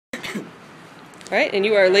All right, and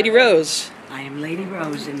you are Lady Rose. I am Lady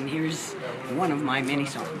Rose, and here's one of my many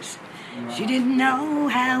songs. She didn't know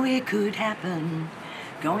how it could happen,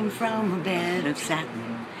 going from a bed of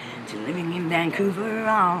satin to living in Vancouver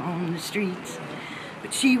on the streets.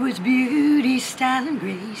 But she was beauty, style, and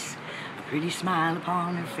grace, a pretty smile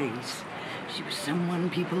upon her face. She was someone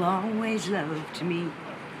people always loved to meet.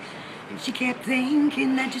 And she kept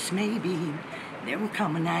thinking that just maybe there will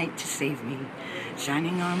come a night to save me,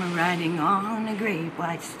 shining armor riding on a great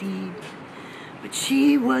white steed. But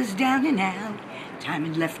she was down and out, time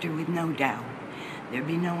had left her with no doubt. There'd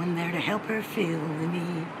be no one there to help her feel the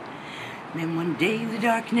need. Then one day the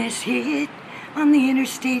darkness hit on the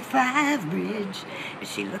Interstate 5 bridge,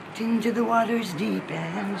 as she looked into the waters deep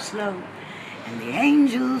and slow. And the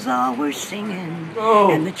angels all were singing,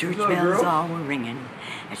 and the church bells all were ringing,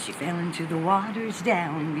 as she fell into the waters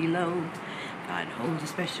down below. God holds a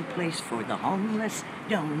special place for the homeless,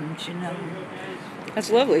 don't you know? That's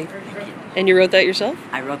lovely. And you wrote that yourself?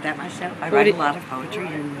 I wrote that myself. I write a lot of poetry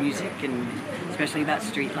and music, and especially about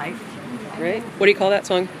street life. Right. What do you call that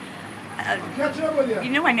song? You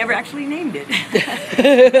know, I never actually named it.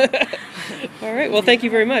 All right. Well, thank you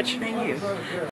very much. Thank you.